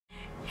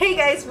Hey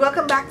guys,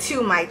 welcome back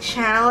to my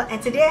channel, and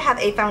today I have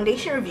a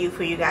foundation review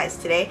for you guys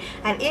today,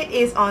 and it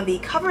is on the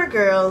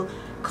Covergirl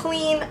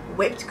Clean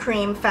Whipped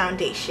Cream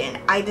Foundation.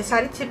 I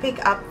decided to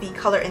pick up the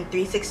color in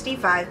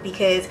 365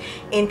 because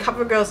in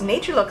Covergirl's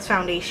Nature Looks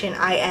foundation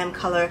I am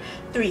color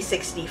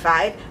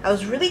 365. I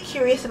was really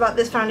curious about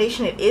this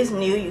foundation. It is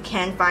new. You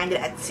can find it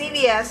at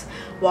CVS,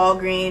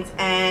 Walgreens,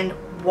 and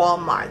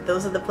Walmart.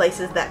 Those are the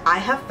places that I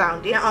have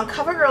found it. Now, on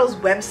Covergirl's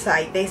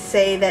website, they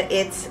say that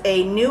it's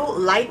a new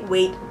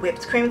lightweight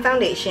whipped cream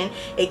foundation.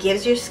 It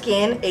gives your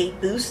skin a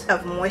boost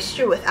of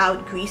moisture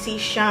without greasy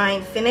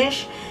shine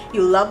finish.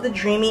 You love the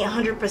dreamy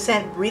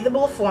 100%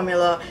 breathable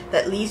formula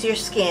that leaves your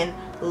skin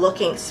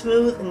looking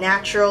smooth,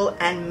 natural,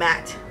 and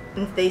matte.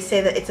 And they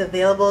say that it's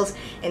available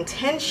in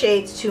 10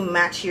 shades to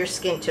match your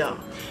skin tone.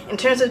 In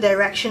terms of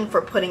direction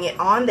for putting it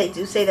on, they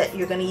do say that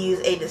you're going to use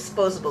a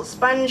disposable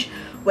sponge,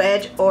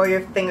 wedge, or your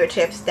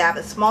fingertips. Dab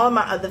a small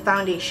amount of the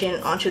foundation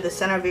onto the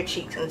center of your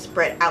cheeks and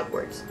spread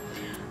outwards.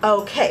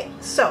 Okay,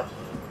 so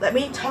let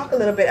me talk a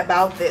little bit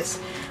about this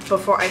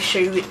before I show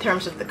you in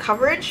terms of the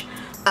coverage.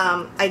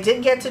 I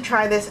did get to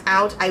try this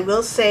out. I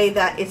will say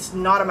that it's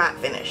not a matte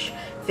finish.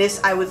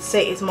 This, I would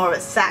say, is more of a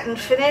satin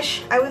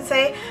finish, I would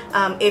say.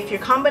 If you're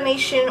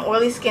combination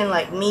oily skin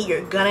like me,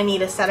 you're gonna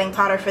need a setting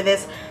powder for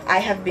this. I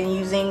have been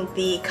using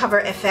the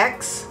Cover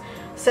FX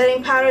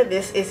setting powder.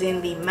 This is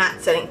in the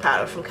matte setting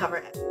powder from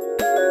Cover.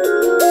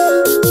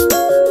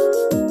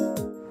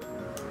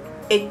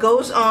 It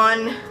goes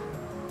on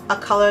a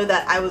color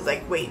that I was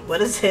like, wait,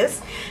 what is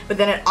this? But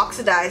then it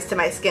oxidized to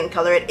my skin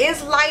color. It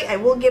is light, I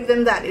will give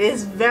them that. It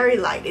is very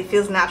light. It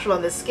feels natural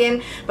on the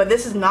skin, but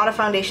this is not a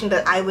foundation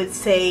that I would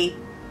say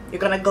you're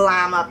gonna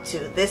glam up to.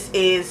 This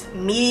is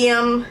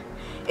medium.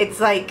 It's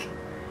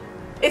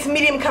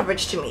medium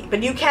coverage to me,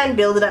 but you can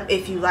build it up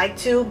if you like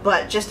to,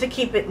 but just to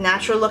keep it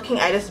natural looking,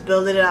 I just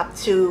build it up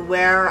to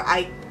where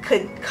I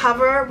could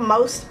cover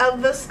most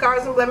of the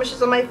scars and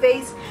blemishes on my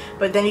face,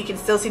 but then you can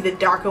still see the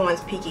darker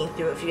ones peeking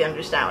through, if you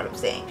understand what I'm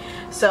saying.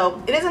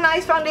 So it is a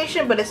nice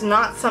foundation, but it's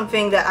not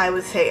something that I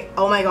would say,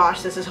 oh my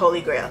gosh, this is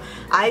holy grail.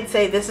 I'd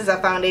say this is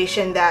a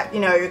foundation that, you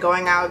know, you're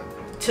going out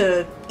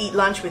to eat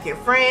lunch with your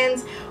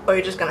friends, or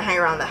you're just gonna hang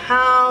around the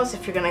house,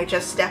 if you're gonna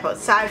just step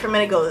outside for a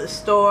minute, go to the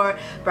store,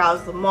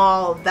 browse the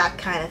mall, that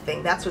kind of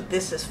thing. That's what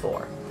this is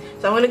for.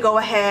 So I'm gonna go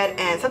ahead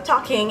and stop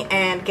talking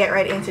and get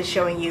right into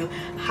showing you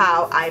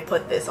how I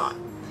put this on.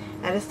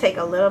 I just take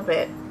a little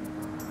bit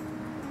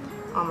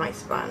on my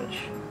sponge,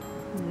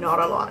 not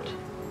a lot,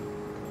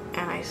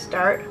 and I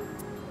start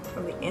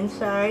from the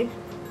inside.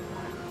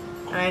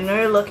 And I know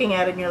you're looking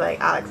at it and you're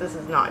like, Alex, this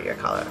is not your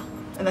color.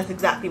 And that's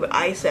exactly what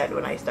I said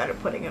when I started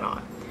putting it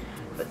on.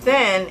 But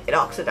then it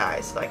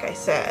oxidized, like I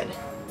said,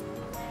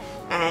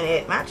 and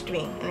it matched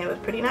me, and it was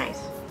pretty nice.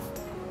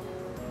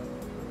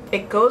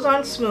 It goes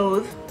on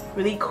smooth,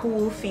 really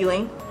cool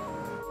feeling.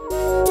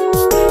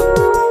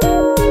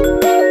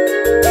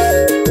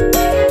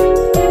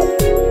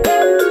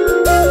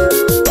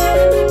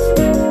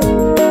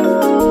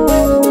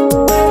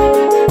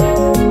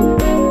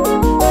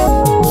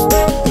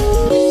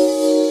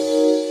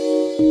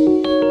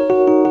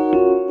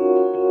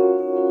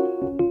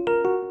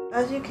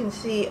 As you can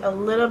see, a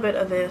little bit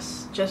of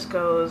this just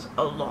goes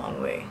a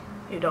long way.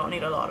 You don't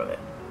need a lot of it.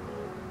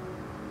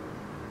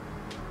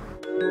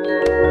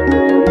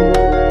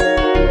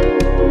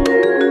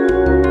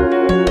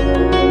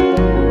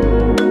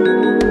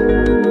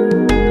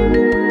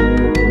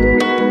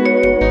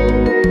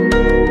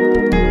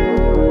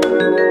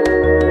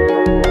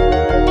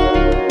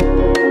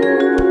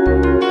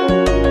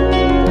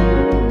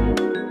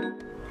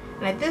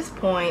 And at this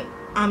point,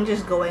 I'm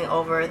just going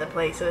over the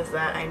places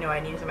that I know I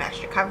need some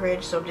extra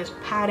coverage, so I'm just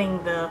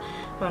patting the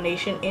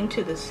foundation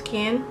into the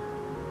skin.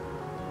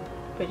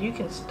 But you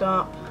can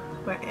stop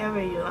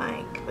wherever you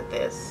like with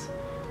this.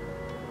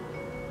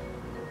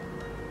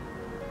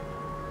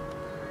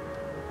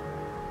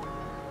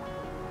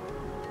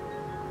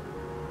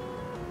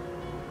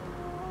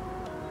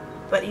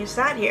 But you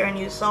sat here and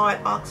you saw it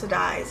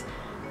oxidize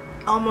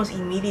almost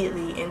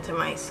immediately into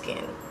my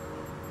skin.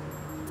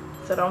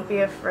 So don't be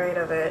afraid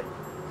of it.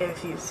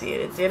 If you see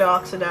it, it did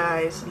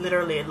oxidize.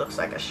 Literally, it looks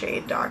like a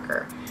shade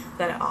darker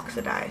than it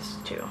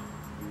oxidized to.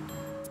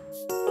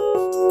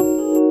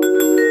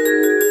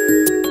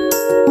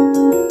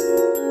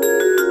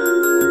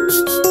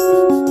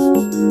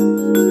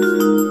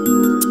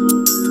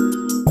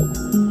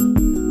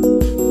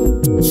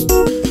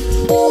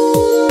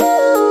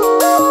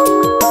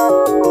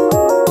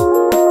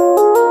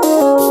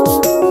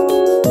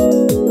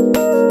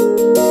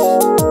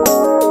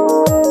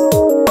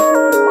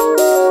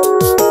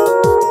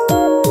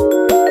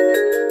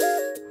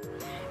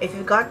 If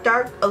you've got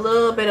dark, a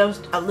little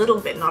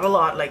bit, not a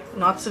lot, like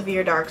not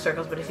severe dark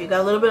circles, but if you've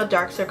got a little bit of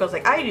dark circles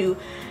like I do,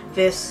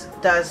 this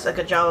does a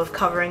good job of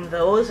covering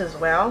those as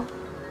well.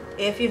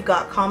 If you've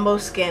got combo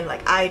skin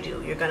like I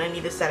do, you're gonna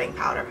need a setting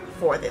powder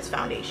for this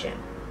foundation.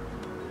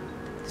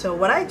 So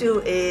what I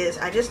do is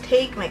I just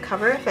take my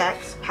Cover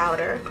FX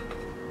powder,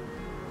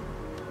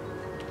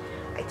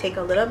 I take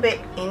a little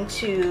bit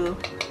into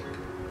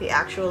the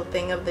actual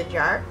thing of the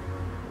jar.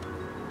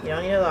 You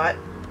don't need a lot.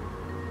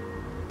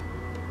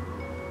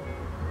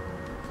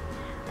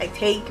 I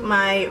take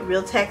my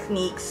Real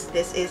Techniques,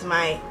 this is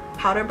my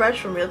powder brush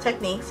from Real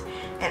Techniques,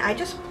 and I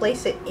just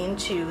place it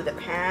into the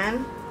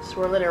pan,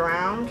 swirl it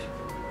around,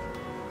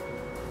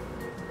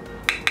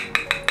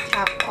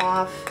 tap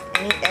off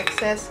any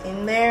excess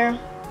in there.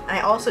 And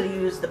I also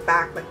use the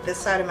back, like this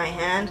side of my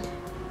hand,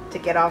 to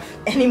get off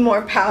any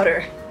more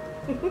powder.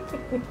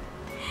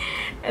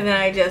 And then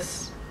I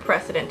just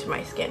press it into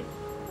my skin.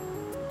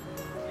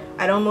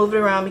 I don't move it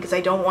around because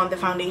I don't want the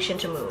foundation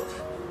to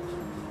move.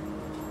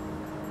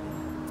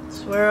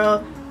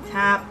 Swirl,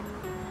 tap,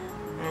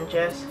 and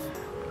just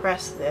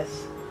press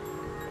this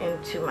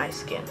into my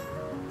skin.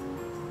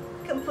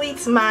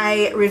 Completes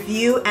my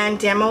review and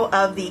demo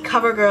of the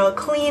Covergirl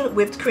Clean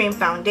Whipped Cream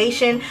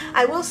Foundation.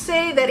 I will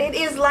say that it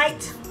is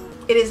light.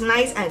 It is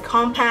nice and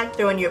compact,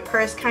 throw in your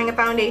purse kind of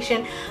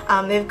foundation.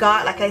 They've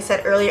got, like I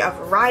said earlier, a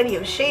variety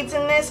of shades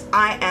in this.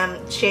 I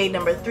am shade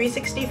number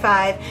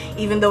 365,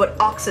 even though it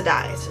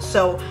oxidized.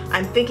 So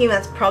I'm thinking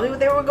that's probably what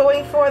they were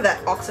going for,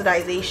 that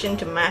oxidization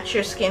to match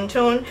your skin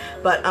tone.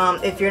 But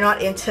if you're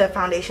not into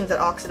foundations that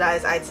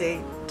oxidize, I'd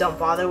say don't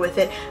bother with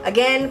it.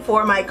 Again,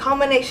 for my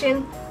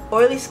combination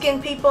oily skin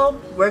people,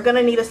 we're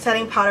gonna need a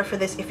setting powder for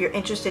this if you're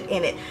interested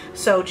in it.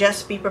 So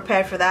just be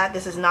prepared for that.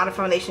 This is not a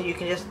foundation you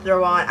can just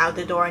throw on out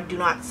the door and do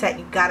not set.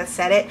 You gotta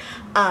set it.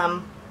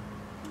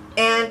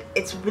 And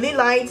it's really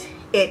light.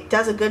 It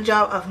does a good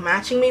job of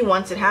matching me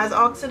once it has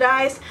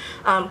oxidized.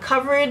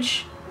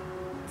 Coverage,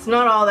 it's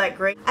not all that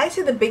great. I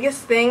say the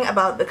biggest thing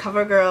about the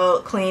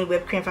Covergirl Clean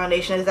Whipped Cream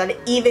Foundation is that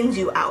it evens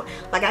you out.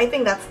 Like, I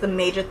think that's the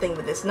major thing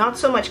with this. Not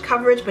so much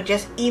coverage, but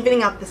just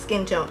evening out the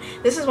skin tone.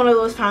 This is one of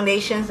those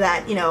foundations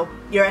that, you know,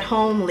 you're at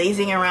home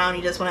lazing around,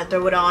 you just want to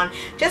throw it on,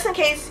 just in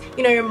case,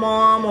 you know, your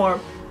mom or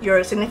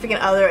your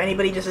significant other,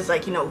 anybody just is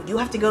like, you know, you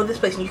have to go this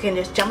place, and you can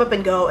just jump up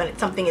and go, and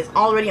something is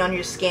already on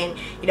your skin.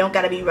 You don't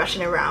got to be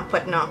rushing around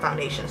putting on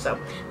foundation. So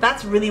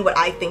that's really what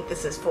I think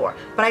this is for.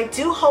 But I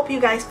do hope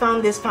you guys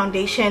found this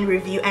foundation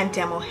review and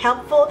demo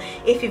helpful.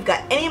 If you've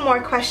got any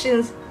more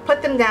questions,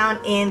 put them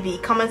down in the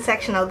comment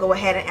section. I'll go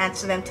ahead and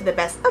answer them to the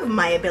best of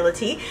my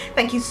ability.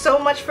 Thank you so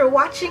much for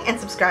watching and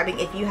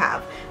subscribing if you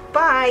have.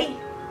 Bye!